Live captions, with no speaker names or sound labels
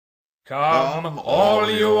Come,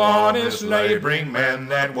 all you honest labouring men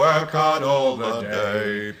that work hard all the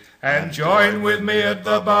day, and join with me at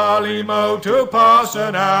the barley mow to pass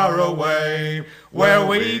an hour away, where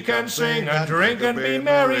we can sing and drink and be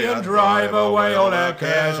merry and drive away all our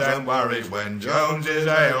cares and worries. When Jones's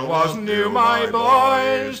ale was new, my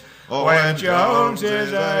boys, when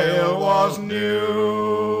Jones's ale was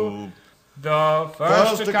new. The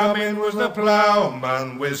first to come in was the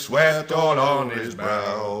ploughman, with sweat all on his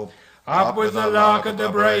brow. Up with the lark at the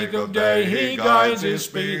break of day, he guides his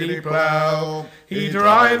speedy plough. He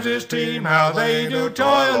drives his team, how they do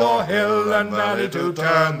toil, o'er hill and valley to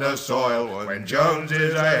turn the soil. When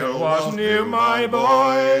Jones's ale was new, my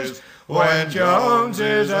boys, when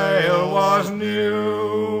Jones's ale was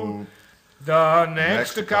new. The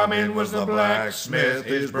next to come in was the blacksmith,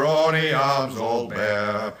 his brawny arms all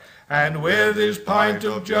bare, and with his pint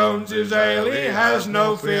of Jones's ale he has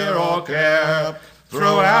no fear or care.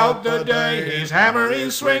 Throughout the day his hammer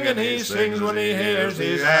he's swinging, he sings when he hears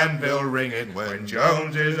his anvil ringing. When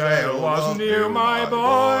Jones's ale was new, my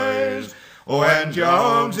boys, when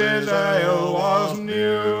Jones's ale was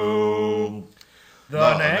new.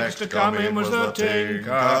 The next to come in was the tinker,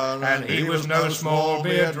 and he was no small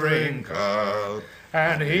beer drinker.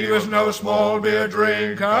 And he was no small beer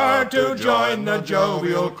drinker to join the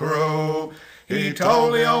jovial crew. He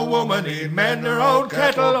told the old woman he'd mend her old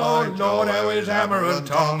kettle, oh Lord, how his hammer and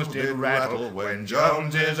tongs did rattle. When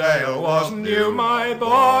Jones's ale was new, my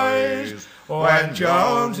boys, when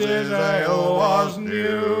Jones's ale was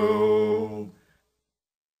new.